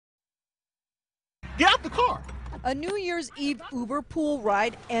Get out the car. A New Year's Eve Uber pool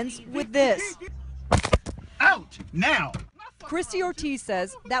ride ends with this. Out now. Kristy Ortiz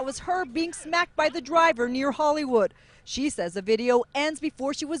says that was her being smacked by the driver near Hollywood. She says the video ends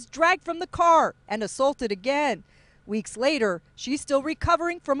before she was dragged from the car and assaulted again. Weeks later, she's still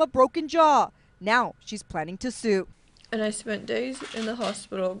recovering from a broken jaw. Now she's planning to sue. And I spent days in the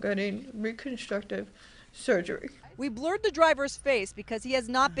hospital getting reconstructive surgery. We blurred the driver's face because he has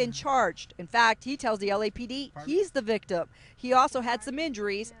not been charged. In fact, he tells the LAPD he's the victim. He also had some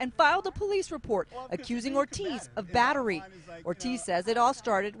injuries and filed a police report accusing Ortiz of battery. Ortiz says it all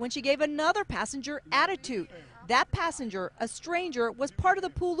started when she gave another passenger attitude. That passenger, a stranger, was part of the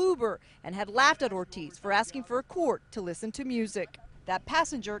pool Uber and had laughed at Ortiz for asking for a quart to listen to music. That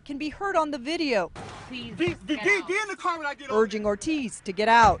passenger can be heard on the video, Get in the car when I get urging Ortiz to get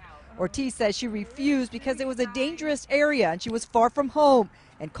out. Ortiz says she refused because it was a dangerous area and she was far from home,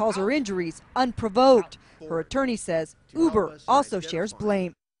 and calls her injuries unprovoked. Her attorney says Uber also shares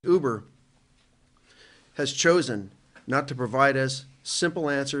blame. Uber has chosen not to provide us simple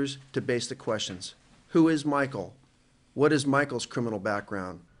answers to basic questions. Who is Michael? What is Michael's criminal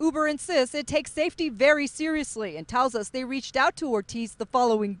background? Uber insists it takes safety very seriously and tells us they reached out to Ortiz the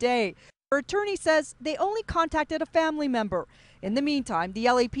following day. Her attorney says they only contacted a family member. In the meantime, the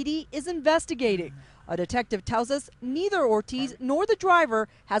LAPD is investigating. A detective tells us neither Ortiz nor the driver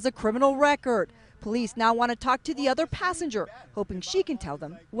has a criminal record. Police now want to talk to the other passenger, hoping she can tell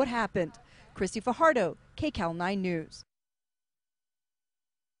them what happened. Fajardo, KCAL 9 News.